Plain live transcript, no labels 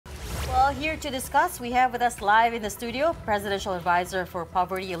Well, here to discuss, we have with us live in the studio, Presidential Advisor for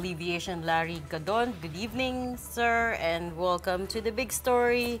Poverty Alleviation Larry Gadon. Good evening, sir, and welcome to the big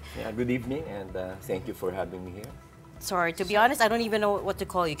story. Yeah, good evening, and thank you for having me here. Sorry, to be honest, I don't even know what to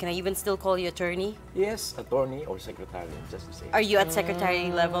call you. Can I even still call you attorney? Yes, attorney or secretary, just to say. Are you at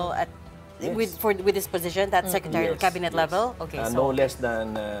secretary level at Yes. with this position? That secretary cabinet level? Okay, so no less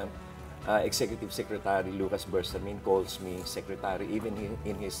than Executive Secretary Lucas Bersamin calls me secretary, even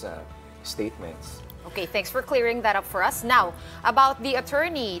in his statements. Okay, thanks for clearing that up for us. Now, about the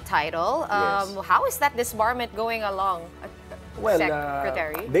attorney title, Yes. how is that disbarment going along, Well,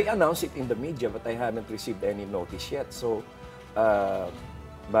 Secretary? they announced it in the media, but I haven't received any notice yet. So,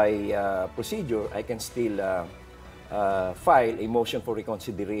 by procedure, I can still file a motion for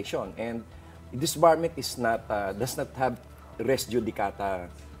reconsideration. And disbarment is not does not have res judicata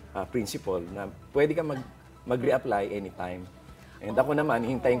principle na pwede ka mag-reapply anytime. And ako naman,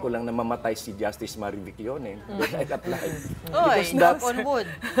 hintayin ko lang na mamatay si Justice Leonen, then I applied. Oy, knock on wood.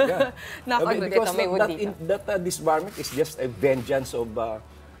 Yeah. Knock on wood. Because Ito, may wood dito. that disbarment is just a vengeance of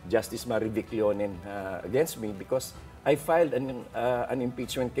Justice Leonen against me, because I filed an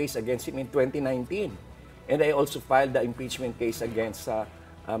impeachment case against him in 2019. And I also filed the impeachment case against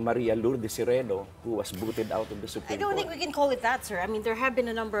Maria Lourdes Sireno, who was booted out of the Supreme I don't Court. think we can call it that, sir. I mean, there have been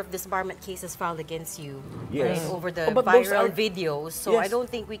a number of disbarment cases filed against you Yes. over the But those viral are- videos, so I Yes. don't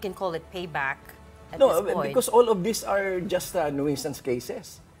think we can call it payback at No, this point. because all of these are just nuisance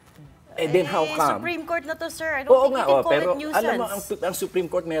cases. And then how come? Supreme Court na to, sir. I don't Oo think nga, we can call pero it nuisance. alam mo, ang Supreme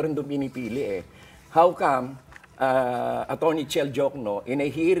Court meron doon pinipili eh. How come Attorney Chel Jokno, in a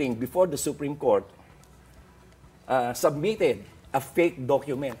hearing before the Supreme Court, submitted a fake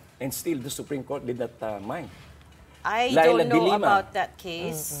document, and still the Supreme Court did not mind? I Laila don't know Dilima. about that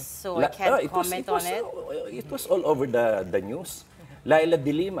case, so I can't comment on it. It was all over the news. Laila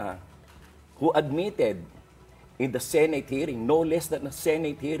Dilima, who admitted in the Senate hearing, no less than a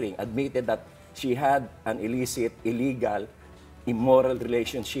Senate hearing, admitted that she had an illicit, illegal, immoral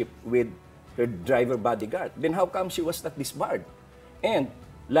relationship with her driver bodyguard. Then how come she was not disbarred? And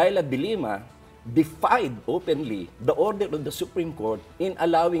Laila Dilima defied openly the order of the Supreme Court in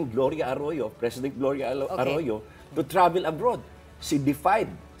allowing Gloria Arroyo, President Gloria Arroyo, to travel abroad. She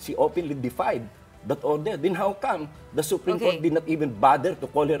openly defied that order. Then how come the Supreme Court did not even bother to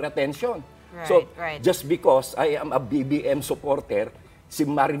call her attention? So, just because I am a BBM supporter, si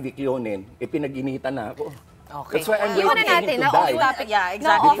Marivic Leonen, pinag-initan na ako. Okay. That's why I'm Iwan waiting na for natin. him to die. Yeah,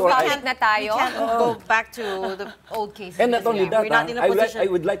 exactly. Before I- na tayo. We can't go back to the old cases. And not only that, we're not in a position. I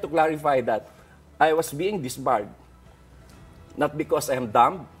would like to clarify that I was being disbarred not because I am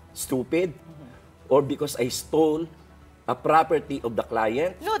dumb, stupid, or because I stole a property of the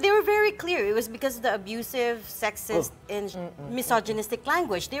client. No, they were very clear. It was because of the abusive, sexist, and misogynistic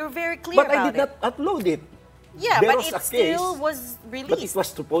language. They were very clear But I about did not upload it. Yeah, There but was it a still case, was But it released. was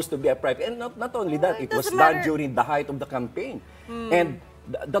supposed to be a private. And not only that, it was doesn't done matter. during the height of the campaign. And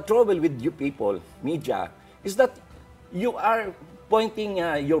the trouble with you people, media, is that you are pointing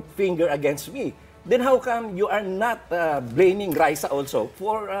your finger against me. Then how come you are not blaming Raisa also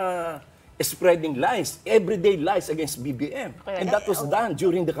for spreading lies, everyday lies against BBM? And that was done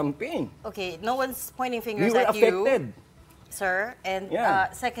during the campaign. Okay, no one's pointing We fingers were at you, affected. sir. And Yeah.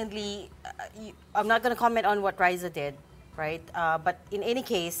 secondly, I'm not going to comment on what Raisa did, right? But in any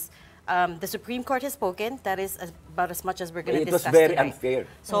case, the Supreme Court has spoken. That is about as much as we're going to It was discuss very tonight. unfair.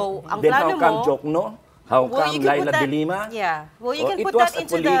 So, ang Then plano how come mo, Jokno? How Well, you come can put Laila that- Dilima? yeah. Well, you can It put was that a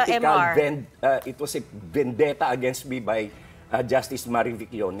into the political MR. It was a vendetta against me by Justice Marivic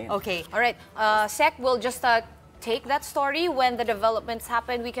Leonen. Okay. All right. Sec, we'll just take that story when the developments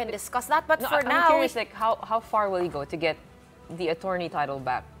happen. We can discuss that. But No, for I'm now, curious, like, how far will you go to get the attorney title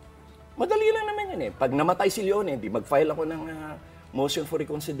back? Madali lang naman yun eh. Pag namatay si Leonen, di mag-file ako ng motion for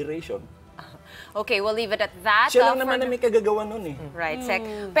reconsideration. okay, we'll leave it at that. Siya lang for naman na may kagagawa nun eh. Right, Sec.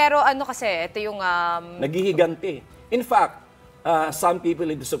 Pero ano kasi, ito yung... Naghihiganti. In fact, some people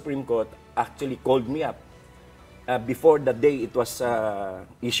in the Supreme Court actually called me up before the day it was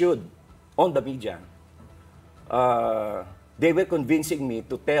issued on the media. They were convincing me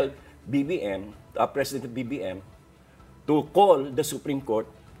to tell BBM, President of BBM, to call the Supreme Court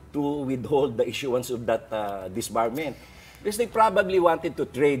to withhold the issuance of that disbarment. Because they probably wanted to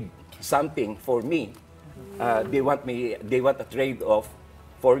trade something for me. They want a trade-off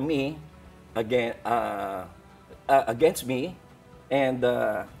for me against me and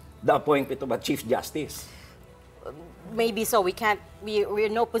the appointment of a Chief Justice. Maybe so. We're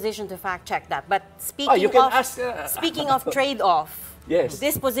in no position to fact check that. But you can ask, speaking of trade-off, Yes.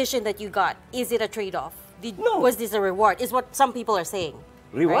 this position that you got, is it a trade-off? No. Was this a reward? Is what some people are saying.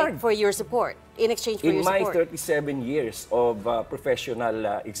 Reward. right, for your support, in exchange for In your my support. 37 years of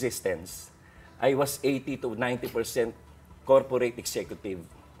professional existence, I was 80 to 90% corporate executive.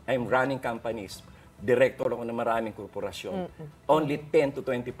 I'm running companies. Director ako ng maraming korporasyon. Only 10 to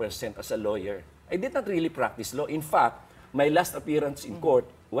 20% as a lawyer. I did not really practice law. In fact, my last appearance in court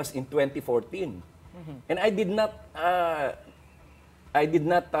was in 2014. And I did not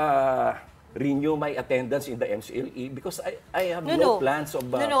renew my attendance in the MCLE because I have no plans of...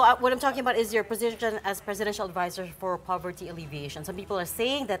 What I'm talking about is your position as Presidential Advisor for Poverty Alleviation. Some people are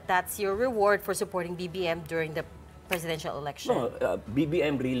saying that that's your reward for supporting BBM during the presidential election. No,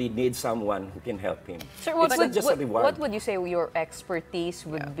 BBM really needs someone who can help him. Sir, It's not just a reward. what would you say your expertise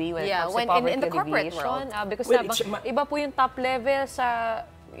would be when it comes when to poverty in the corporate alleviation? world. Because Well, iba po yung top level sa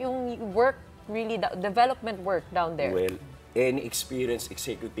yung work, really, development work down there. Well, any experienced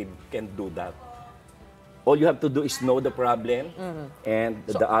executive can do that. All you have to do is know the problem and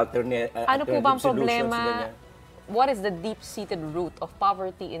the alternate Ano po ba ang solutions, problema? ganyan. What is the deep-seated root of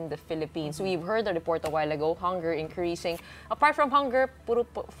poverty in the Philippines? We've heard the report a while ago, hunger increasing. Apart from hunger, puro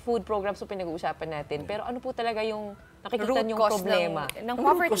food programs po pinag-uusapan natin. Pero ano po talaga yung nakikita Root niyong cause problema? ng Ang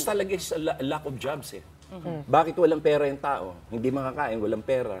poverty. cause talaga is lack of jobs eh. Bakit walang pera yung tao? Hindi makakain, walang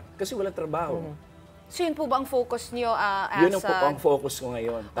pera. Kasi walang trabaho. So yun po ba ang focus niyo Yun ang focus ko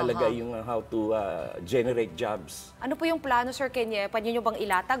ngayon. Talaga yung how to generate jobs. ano po yung plano, Sir Kenye? Pwede niyo bang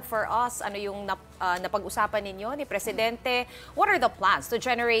ilatag for us? Ano yung napag-usapan ninyo ni Presidente? What are the plans to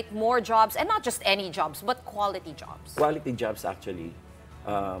generate more jobs? And not just any jobs, but quality jobs. Quality jobs actually.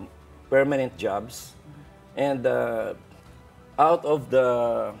 Permanent jobs. And out of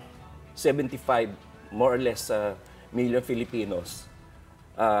the 75, more or less, million Filipinos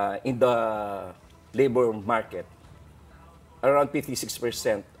in the labor market, around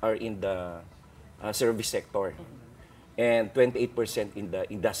 56% are in the service sector, and 28% in the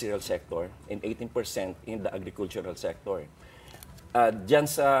industrial sector, and 18% in the agricultural sector.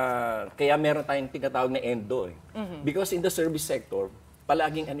 Kaya meron tayong tinatawag na ENDO eh. Because in the service sector,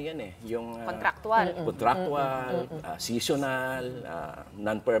 palaging ano yan eh, yung contractual, seasonal,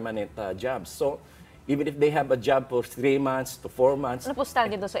 non-permanent jobs. So, even if they have a job for 3 months to 4 months. Ano po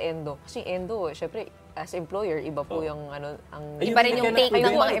standard doon sa ENDO? Kasi ENDO, syempre, as employer, iba po yung Iba rin yung take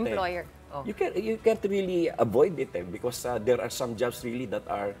ng mga employer. You can't really avoid it eh, because there are some jobs really that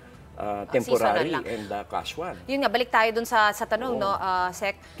are temporary and casual. Yun nga, balik tayo dun sa tanong, no,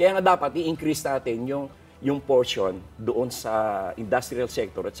 Sec. Kaya nga dapat i-increase natin yung portion doon sa industrial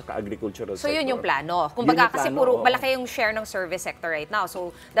sector at saka agricultural sector. So yun yung plano. Kumbaga kasi puro malaki yung share ng service sector right now. So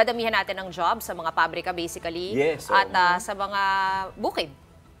dadamihan natin ng jobs sa mga pabrika basically at sa mga bukid.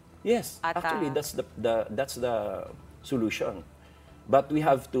 Yes, actually that's the solution. But we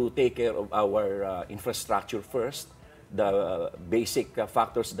have to take care of our infrastructure first, the basic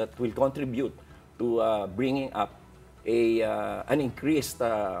factors that will contribute to bringing up an increased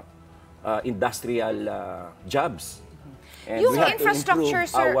industrial jobs. And Yung we have to infrastructure, improve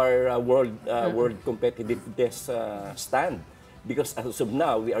sir, our world competitiveness stand, because as of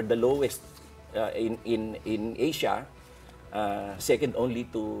now we are the lowest in Asia, second only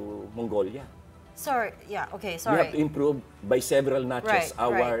to Mongolia. Sorry, yeah, okay, We sorry. have to improve by several notches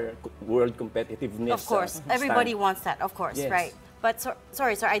our world competitiveness. Of course, everybody wants that, of course, Yes. right? But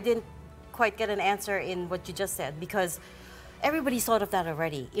sorry, sir, I didn't quite get an answer in what you just said, because everybody's thought of that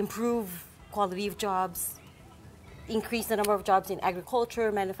already. Improve quality of jobs, increase the number of jobs in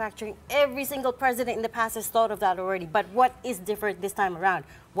agriculture, manufacturing. Every single president in the past has thought of that already. But what is different this time around?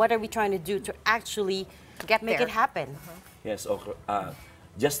 What are we trying to do to actually make it happen? Yes, okay.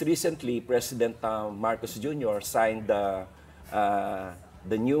 Just recently, President Marcos Jr. signed the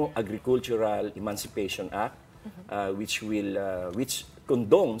new Agricultural Emancipation Act, which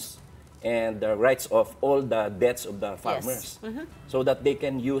condones and the rights of all the debts of the farmers, so that they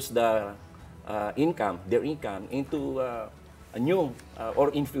can use their income into a new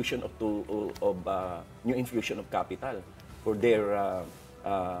or infusion of new infusion of capital for their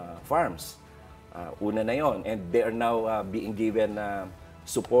farms. Una na yon, and they are now being given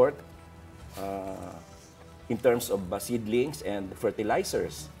support in terms of seedlings and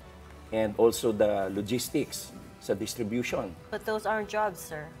fertilizers, and also the logistics sa distribution. But those aren't jobs,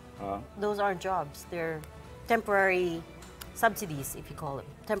 sir. Those aren't jobs. They're temporary subsidies, if you call them.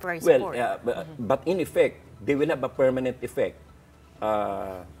 Temporary support. Well, but in effect, they will have a permanent effect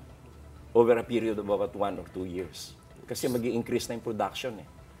over a period of about 1 or 2 years. Kasi mag-i-increase na yung production eh.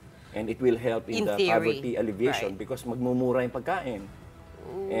 And it will help in the theory, poverty alleviation because magmumura yung pagkain.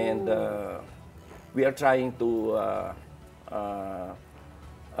 And we are trying to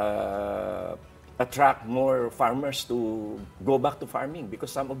attract more farmers to go back to farming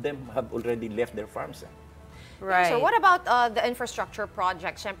because some of them have already left their farms. Right. So what about the infrastructure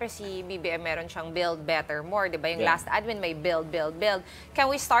projects? Siyempre si BBM meron siyang build better more, di ba? Yung Yeah. last admin may build, build, build. Can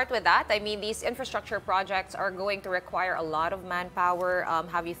we start with that? I mean, these infrastructure projects are going to require a lot of manpower.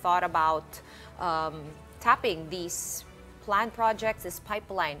 Have you thought about tapping these planned projects, this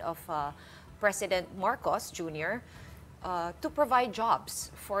pipeline of President Marcos Jr. To provide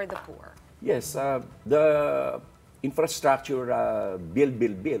jobs for the poor? Yes, the infrastructure build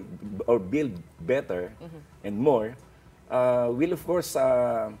or build better and more will of course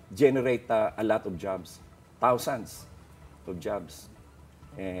generate a lot of jobs, thousands of jobs.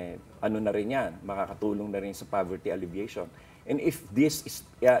 And ano na rin yan, makakatulong na rin sa poverty alleviation. And if these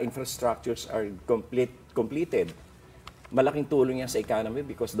infrastructures are completed, malaking tulong yan sa economy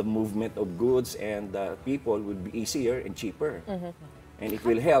because the movement of goods and people will be easier and cheaper. And it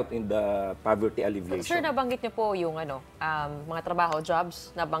will help in the poverty alleviation. Sir, nabanggit niyo po yung mga trabaho, jobs.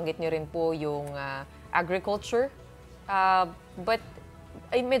 Nabanggit niyo rin po yung agriculture. But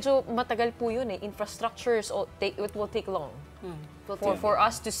ay medyo matagal po yun eh. Infrastructures, it will take long. For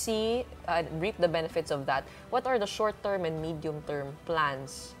us to see, reap the benefits of that, what are the short-term and medium-term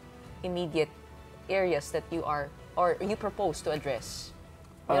plans, immediate areas that you propose to address?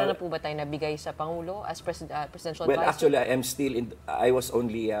 Meron na po ba tayo nabigay sa Pangulo as presidential advisor? Well, actually, I was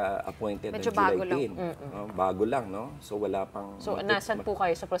only appointed on Medyo July bago lang. 10. Bago lang, no? So, wala pang... So, nasan po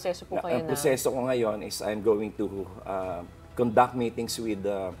kayo? Sa proseso po kayo Ang proseso ko ngayon is I'm going to conduct meetings with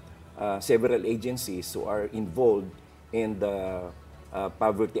several agencies who are involved in the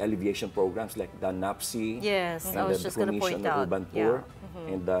poverty alleviation programs like the NAPSI, Yes, and I was the just gonna Commission point on out. Urban Poor,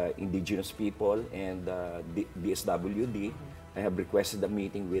 and the indigenous people, and DSWD. I have requested a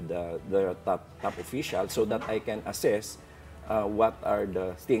meeting with the top officials so that I can assess what are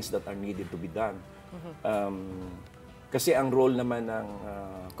the things that are needed to be done. Kasi ang role naman ng...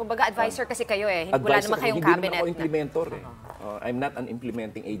 Kumbaga advisor kasi kayo eh. Wala advisor, naman kayong hindi cabinet. naman ako implementor eh. I'm not an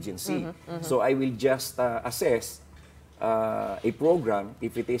implementing agency. So I will just assess a program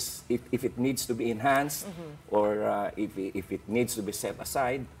if it needs to be enhanced or if it needs to be set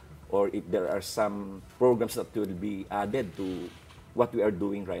aside, or if there are some programs that will be added to what we are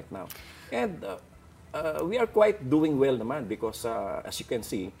doing right now. And we are quite doing well naman because as you can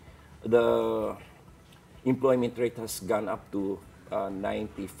see, the employment rate has gone up to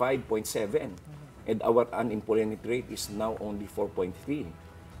 95.7, and our unemployment rate is now only 4.3.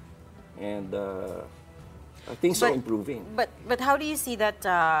 And things are improving. But how do you see that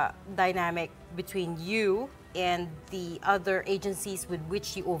dynamic between you and the other agencies with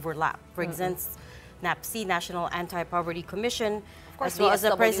which you overlap? For instance, NAPSI, National Anti-Poverty Commission, course, as well as the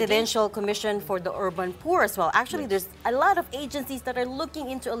DSWD. Presidential Commission for the Urban Poor as well. Actually, there's a lot of agencies that are looking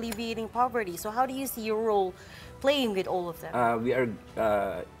into alleviating poverty. So how do you see your role playing with all of them?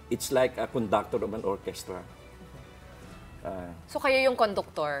 It's like a conductor of an orchestra. So kayo yung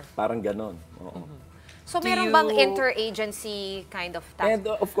conductor. Parang ganon. Oo. So Do meron you- bang interagency kind of task? And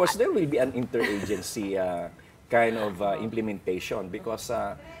of course, there will be an interagency kind of implementation because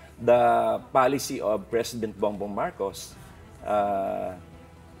the policy of President Bongbong Marcos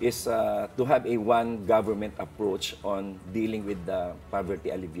is to have a one government approach on dealing with the poverty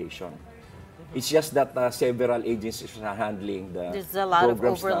alleviation. It's just that several agencies are handling the There's a lot of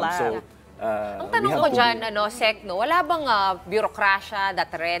programs now. overlap. So, Ang we tanong have ko to dyan, be- Sec, no, wala bang bureaucracia,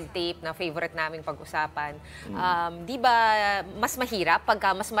 that red tape na favorite naming pag-usapan? Di ba mas mahirap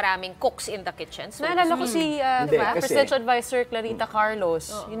pagka mas maraming cooks in the kitchen? So, Naalala ko si Hindi, kasi- Presidential Advisor Clarita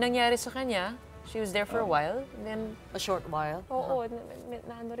Carlos. Yung nangyari sa kanya, she was there for a while. And then, A short while. oo,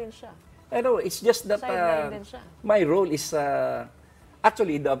 naano rin siya. I know, it's just that Sideline din siya. my role is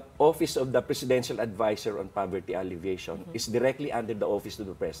actually the Office of the Presidential Advisor on Poverty Alleviation is directly under the Office of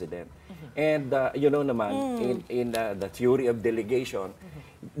the President. And you know naman, in the theory of delegation,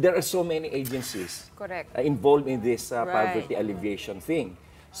 there are so many agencies Correct. involved in this Right. poverty alleviation thing.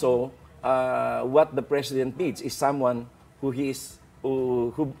 So what the President needs is someone who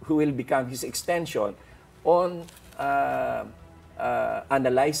will become his extension on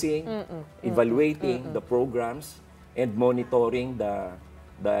analyzing, evaluating the programs, and monitoring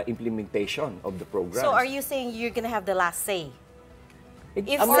the implementation of the programs. So are you saying you're gonna have the last say?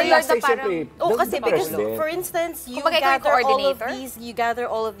 If Ang or last you're the say, siyempre, Oh, the kasi because President. for instance, you Kumbaga, ikaw yung coordinator? gather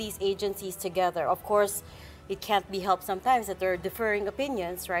all of these agencies together. Of course, it can't be helped sometimes that there are differing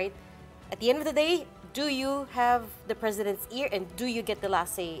opinions, right? At the end of the day, do you have the president's ear and do you get the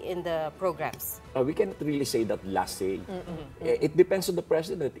last say in the programs? We cannot really say that last say. It depends on the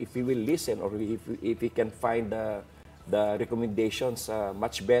president if he will listen or if he can find the recommendations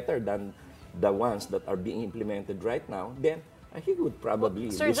much better than the ones that are being implemented right now, then he would probably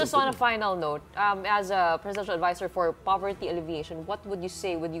Sir, listen just to on a me. final note, as a presidential advisor for poverty alleviation, what would you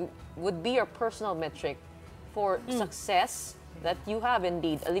say would be your personal metric for success that you have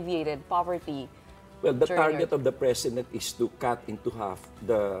indeed alleviated poverty? Well, the during target of the president is to cut into half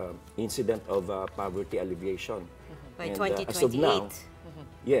the incident of poverty alleviation. By And, 2028. as of now,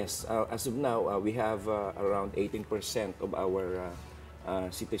 yes, as of now, we have around 18% of our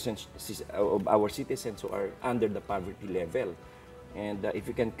citizens who are under the poverty level. And if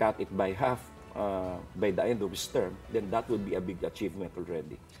you can cut it by half by the end of his term, then that would be a big achievement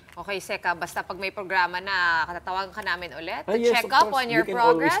already. Okay, Seka, basta pag may programa na, katatawagan ka namin ulit to Yes, check of up course. on your You can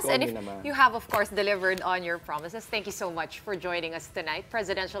always progress. call And me if naman. you have, of course, delivered on your promises, thank you so much for joining us tonight.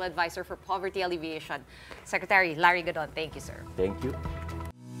 Presidential Advisor for Poverty Alleviation, Secretary Larry Gadon. Thank you, sir. Thank you.